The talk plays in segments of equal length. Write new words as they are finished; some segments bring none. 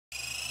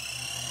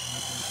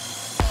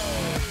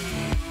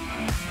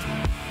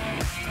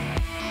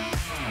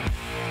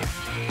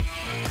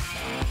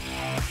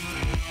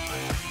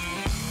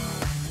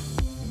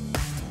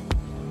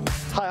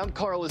I'm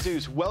Carl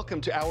Azuz.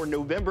 Welcome to our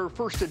November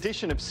 1st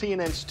edition of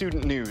CNN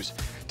Student News.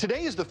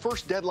 Today is the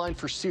first deadline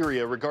for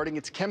Syria regarding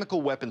its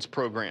chemical weapons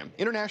program.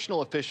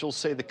 International officials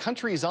say the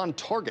country is on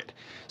target.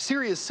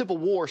 Syria's civil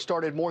war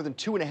started more than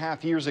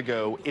 2.5 years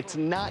ago. It's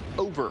not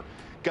over.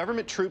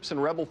 Government troops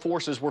and rebel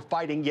forces were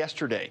fighting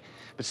yesterday.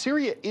 But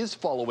Syria is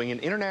following an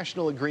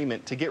international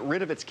agreement to get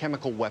rid of its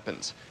chemical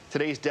weapons.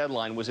 Today's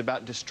deadline was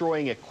about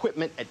destroying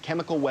equipment at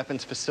chemical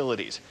weapons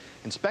facilities.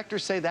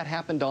 Inspectors say that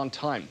happened on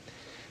time.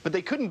 But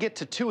they couldn't get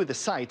to 2 of the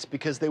sites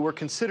because they were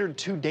considered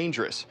too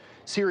dangerous.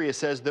 Syria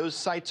says those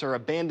sites are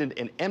abandoned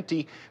and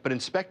empty, but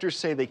inspectors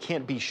say they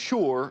can't be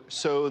sure,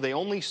 so they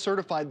only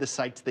certified the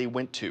sites they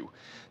went to.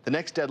 The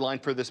next deadline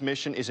for this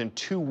mission is in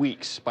 2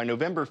 weeks. By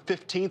November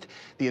 15th,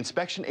 the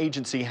inspection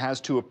agency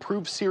has to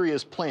approve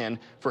Syria's plan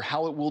for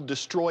how it will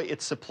destroy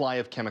its supply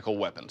of chemical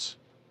weapons.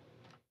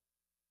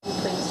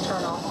 Please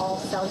turn off all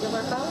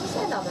cellular phones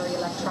and other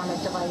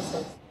electronic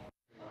devices.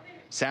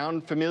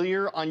 Sound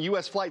familiar? On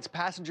U.S. flights,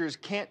 passengers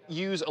can't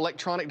use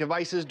electronic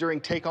devices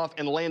during takeoff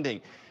and landing.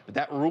 But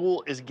that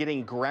rule is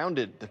getting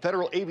grounded. The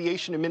Federal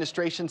Aviation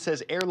Administration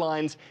says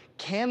airlines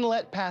can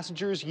let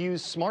passengers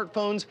use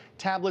smartphones,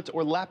 tablets,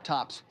 or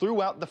laptops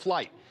throughout the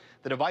flight.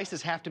 The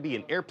devices have to be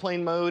in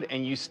airplane mode,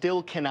 and you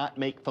still cannot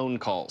make phone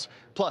calls.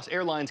 Plus,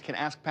 airlines can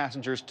ask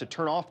passengers to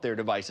turn off their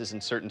devices in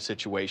certain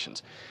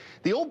situations.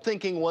 The old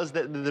thinking was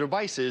that the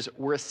devices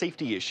were a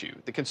safety issue.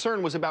 The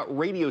concern was about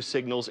radio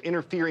signals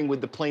interfering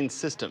with the plane's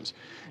systems.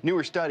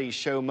 Newer studies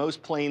show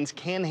most planes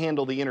can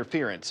handle the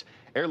interference.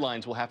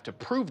 Airlines will have to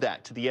prove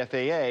that to the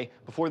FAA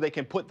before they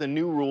can put the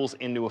new rules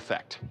into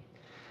effect.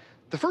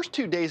 The first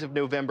 2 days of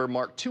November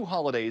mark 2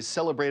 holidays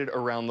celebrated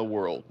around the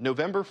world.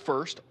 November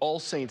 1st, All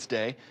Saints'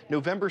 Day.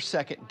 November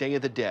 2nd, Day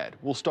of the Dead.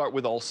 We'll start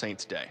with All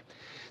Saints' Day.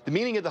 The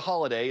meaning of the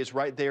holiday is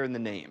right there in the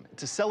name.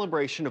 It's a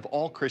celebration of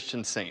all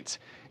Christian saints.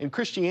 In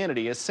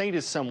Christianity, a saint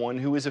is someone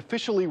who is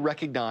officially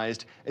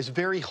recognized as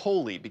very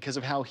holy because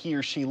of how he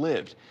or she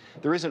lived.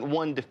 There isn't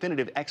one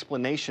definitive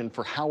explanation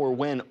for how or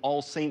when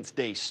All Saints'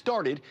 Day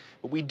started,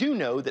 but we do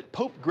know that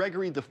Pope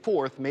Gregory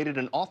IV made it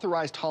an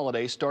authorized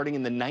holiday starting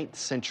in the 9th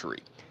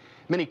century.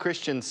 Many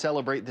Christians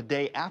celebrate the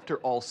day after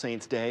All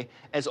Saints' Day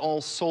as All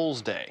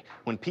Souls' Day,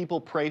 when people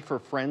pray for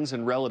friends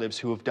and relatives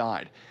who have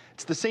died.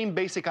 It's the same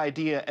basic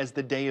idea as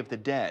the Day of the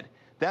Dead.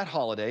 That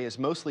holiday is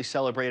mostly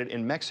celebrated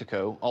in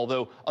Mexico,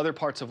 although other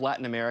parts of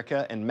Latin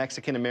America and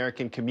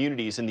Mexican-American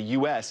communities in the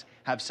U.S.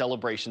 have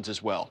celebrations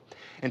as well.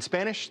 In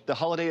Spanish, the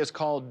holiday is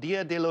called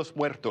Dia de los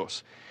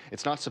Muertos.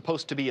 It's not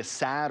supposed to be a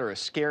sad or a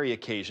scary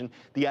occasion.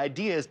 The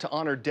idea is to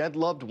honor dead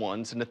loved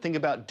ones and to think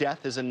about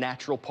death as a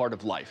natural part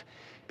of life.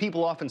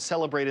 People often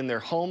celebrate in their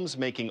homes,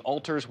 making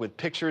altars with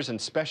pictures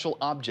and special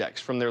objects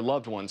from their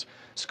loved ones.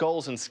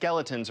 Skulls and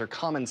skeletons are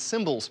common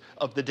symbols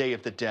of the Day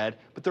of the Dead,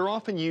 but they're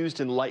often used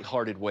in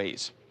lighthearted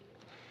ways.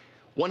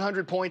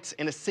 100 points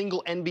in a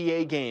single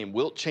NBA game,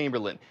 Wilt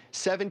Chamberlain.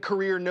 7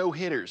 career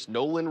no-hitters,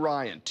 Nolan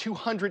Ryan.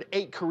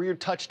 208 career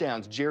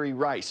touchdowns, Jerry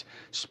Rice.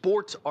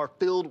 Sports are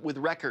filled with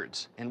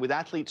records and with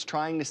athletes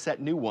trying to set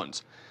new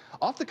ones.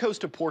 Off the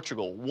coast of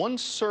Portugal, one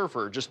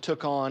surfer just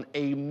took on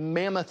a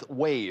mammoth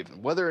wave.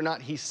 Whether or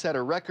not he set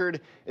a record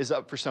is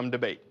up for some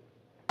debate.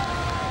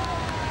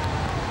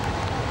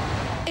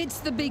 It's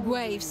the big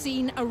wave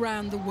seen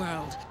around the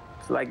world.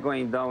 It's like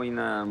going down in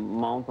a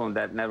mountain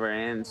that never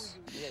ends.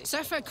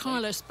 Surfer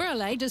Carlos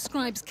Burle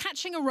describes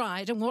catching a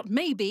ride on what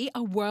may be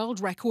a world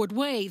record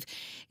wave.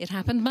 It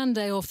happened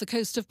Monday off the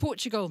coast of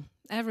Portugal.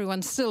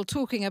 Everyone's still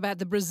talking about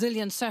the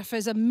Brazilian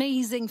surfer's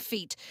amazing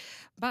feat.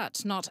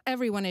 But not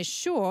everyone is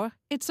sure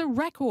it's a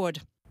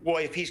record. Well,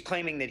 if he's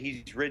claiming that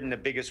he's ridden the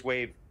biggest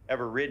wave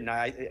ever ridden,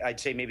 I'd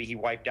say maybe he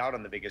wiped out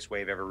on the biggest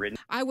wave ever ridden.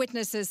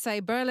 Eyewitnesses say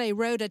Burle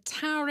rode a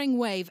towering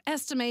wave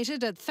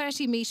estimated at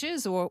 30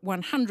 metres or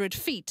 100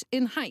 feet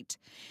in height.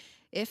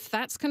 If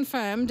that's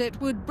confirmed, it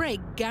would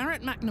break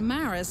Garrett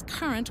McNamara's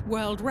current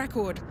world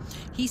record.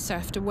 He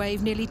surfed a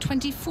wave nearly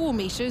 24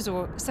 metres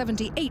or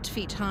 78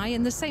 feet high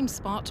in the same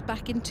spot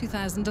back in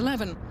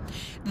 2011.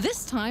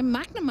 This time,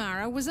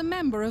 McNamara was a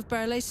member of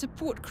Burle's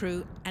support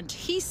crew, and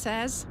he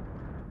says,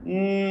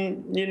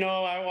 You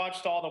know, I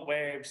watched all the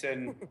waves,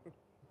 and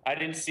I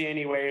didn't see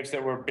any waves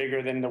that were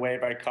bigger than the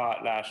wave I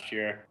caught last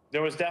year.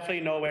 There was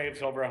definitely no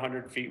waves over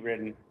 100 feet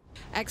ridden.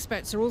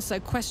 Experts are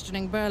also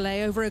questioning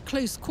Burle over a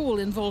close call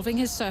involving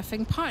his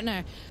surfing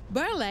partner.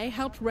 Burle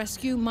helped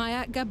rescue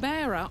Maya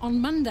Gabeira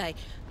on Monday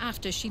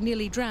after she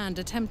nearly drowned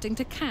attempting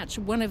to catch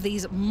one of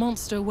these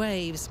monster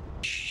waves.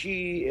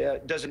 She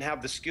doesn't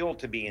have the skill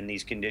to be in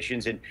these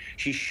conditions, and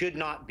she should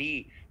not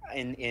be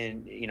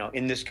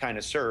in this kind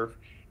of surf.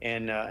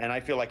 And I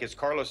feel like it's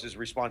Carlos's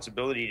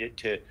responsibility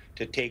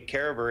to take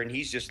care of her, and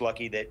he's just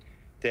lucky that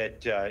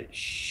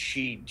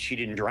she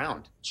didn't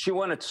drown. She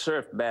wanted to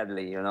surf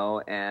badly, you know,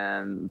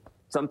 and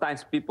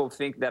sometimes people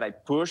think that I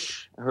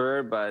push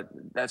her, but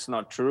that's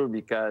not true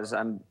because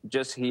I'm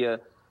just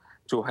here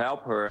to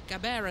help her.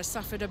 Gabeira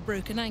suffered a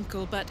broken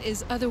ankle but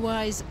is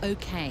otherwise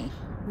okay.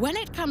 When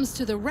it comes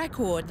to the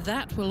record,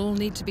 that will all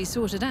need to be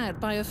sorted out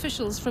by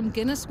officials from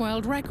Guinness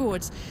World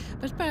Records.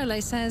 But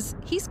Burleigh says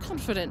he's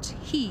confident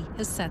he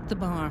has set the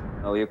bar.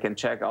 You can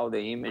check all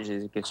the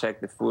images, you can check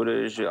the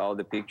footage, all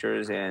the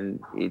pictures, and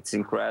it's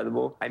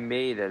incredible. I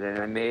made it,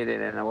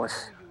 and I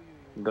was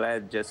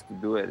glad just to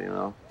do it, you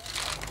know.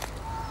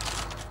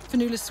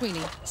 Fionnuala Sweeney,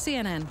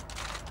 CNN.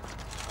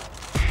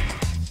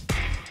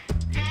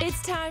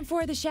 It's time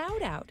for the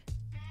shout-out.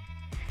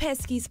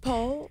 Pesky's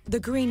Pole, the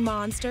Green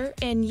Monster,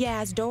 and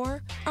Yaz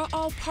Door are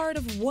all part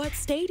of what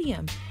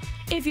stadium?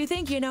 If you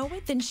think you know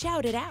it, then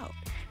shout it out.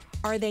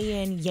 Are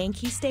they in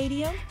Yankee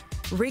Stadium,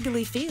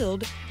 Wrigley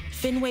Field,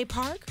 Fenway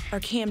Park,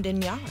 or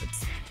Camden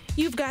Yards?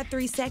 You've got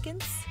 3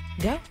 seconds.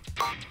 Go.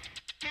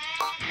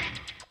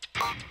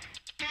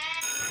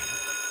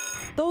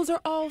 Those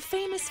are all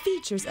famous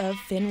features of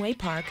Fenway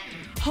Park,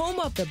 home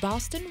of the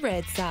Boston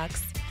Red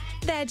Sox.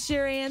 That's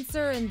your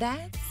answer, and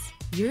that's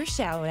your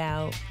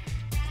shout-out.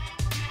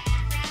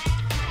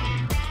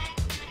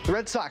 The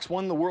Red Sox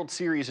won the World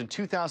Series in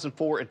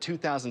 2004 and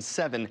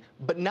 2007,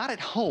 but not at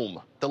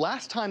home. The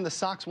last time the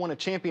Sox won a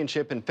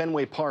championship in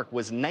Fenway Park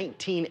was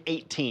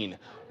 1918.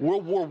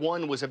 World War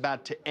I was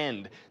about to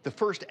end. The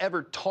first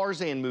ever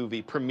Tarzan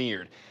movie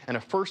premiered, and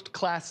a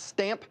first-class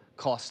stamp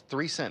cost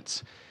 3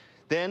 cents.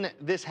 Then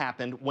this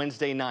happened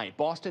Wednesday night.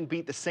 Boston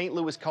beat the St.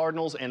 Louis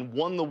Cardinals and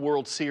won the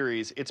World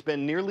Series. It's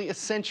been nearly a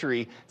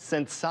century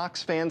since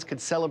Sox fans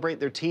could celebrate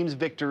their team's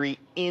victory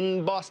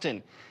in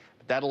Boston.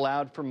 That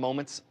allowed for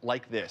moments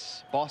like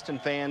this. Boston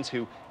fans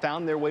who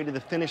found their way to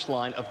the finish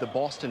line of the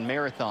Boston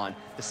Marathon,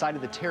 the site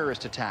of the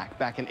terrorist attack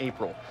back in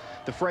April.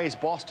 The phrase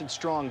Boston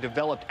Strong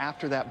developed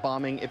after that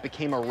bombing. It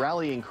became a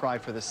rallying cry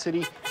for the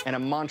city and a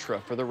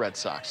mantra for the Red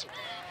Sox.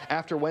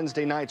 After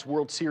Wednesday night's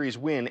World Series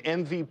win,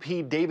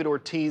 MVP David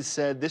Ortiz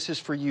said, "This is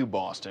for you,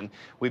 Boston.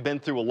 We've been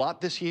through a lot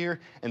this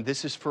year, and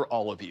this is for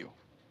all of you."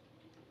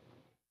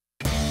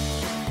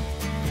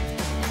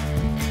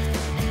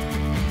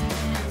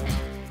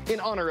 In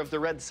honor of the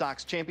Red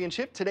Sox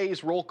championship,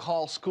 today's roll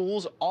call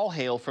schools all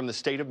hail from the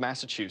state of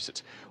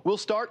Massachusetts. We'll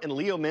start in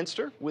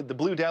Leominster with the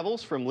Blue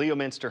Devils from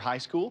Leominster High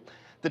School.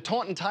 The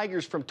Taunton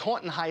Tigers from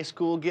Taunton High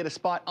School get a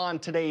spot on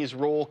today's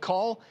roll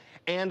call.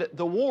 And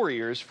the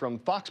Warriors from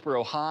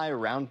Foxborough High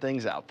round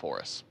things out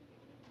for us.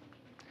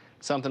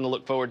 Something to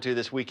look forward to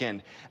this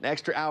weekend. An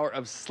extra hour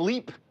of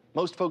sleep.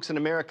 Most folks in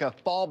America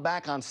fall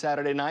back on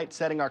Saturday night,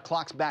 setting our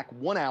clocks back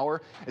 1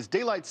 hour as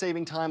daylight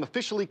saving time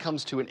officially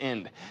comes to an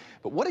end.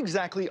 But what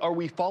exactly are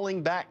we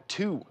falling back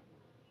to?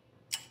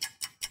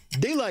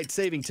 Daylight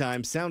saving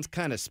time sounds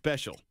kind of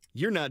special.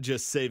 You're not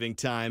just saving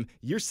time,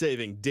 you're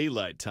saving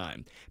daylight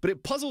time. But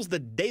it puzzles the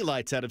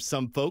daylights out of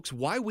some folks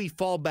why we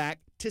fall back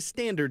to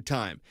standard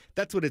time.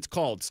 That's what it's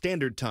called,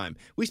 standard time.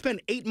 We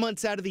spend 8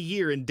 months out of the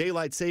year in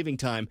daylight saving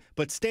time,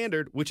 but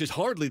standard, which is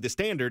hardly the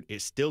standard,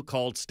 is still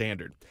called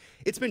standard.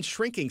 It's been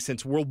shrinking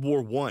since World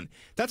War I.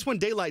 That's when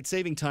daylight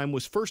saving time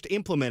was first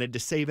implemented to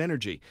save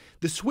energy.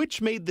 The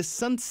switch made the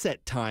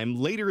sunset time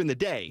later in the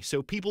day,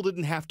 so people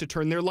didn't have to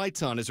turn their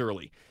lights on as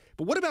early.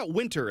 But what about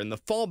winter and the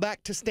fall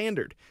back to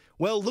standard?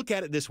 Well, look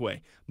at it this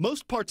way.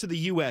 Most parts of the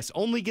U.S.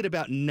 only get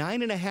about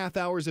 9.5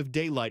 hours of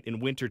daylight in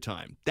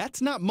wintertime.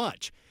 That's not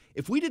much.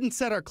 If we didn't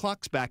set our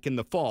clocks back in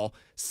the fall,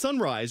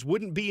 sunrise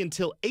wouldn't be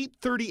until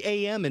 8:30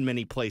 a.m. in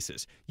many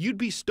places. You'd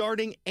be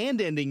starting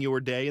and ending your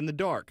day in the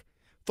dark.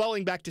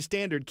 Falling back to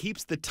standard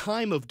keeps the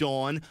time of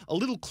dawn a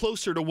little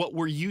closer to what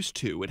we're used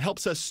to. It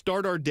helps us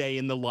start our day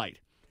in the light.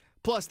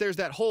 Plus, there's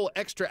that whole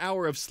extra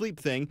hour of sleep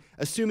thing,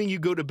 assuming you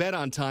go to bed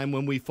on time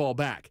when we fall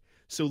back.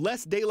 So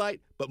less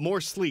daylight, but more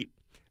sleep.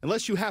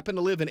 Unless you happen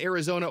to live in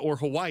Arizona or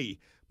Hawaii.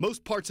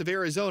 Most parts of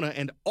Arizona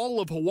and all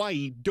of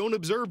Hawaii don't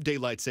observe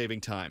daylight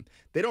saving time.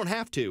 They don't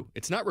have to.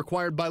 It's not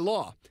required by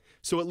law.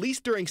 So at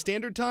least during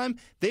standard time,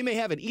 they may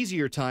have an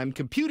easier time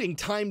computing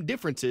time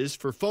differences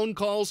for phone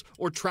calls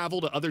or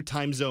travel to other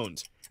time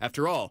zones.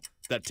 After all,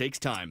 that takes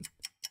time.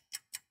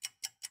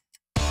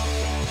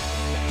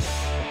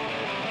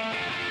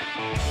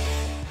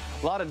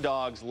 A lot of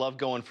dogs love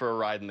going for a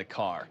ride in the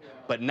car,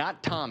 but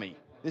not Tommy.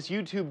 This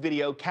YouTube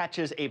video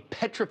catches a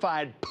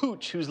petrified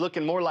pooch who's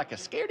looking more like a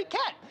scaredy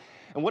cat.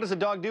 And what does a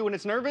dog do when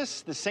it's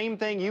nervous? The same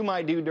thing you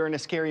might do during a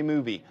scary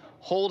movie.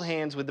 Hold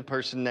hands with the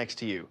person next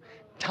to you.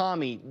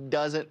 Tommy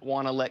doesn't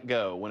want to let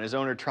go. When his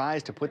owner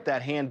tries to put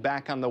that hand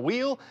back on the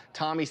wheel,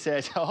 Tommy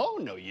says, "Oh,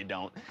 no, you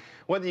don't."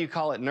 Whether you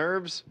call it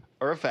nerves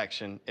or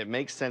affection, it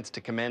makes sense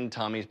to commend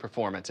Tommy's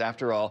performance.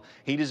 After all,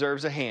 he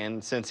deserves a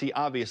hand since he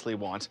obviously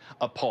wants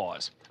a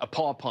pause. A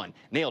paw pun.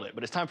 Nailed it.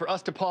 But it's time for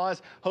us to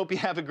pause. Hope you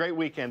have a great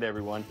weekend,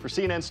 everyone. For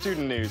CNN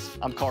Student News,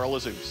 I'm Carl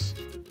Azus.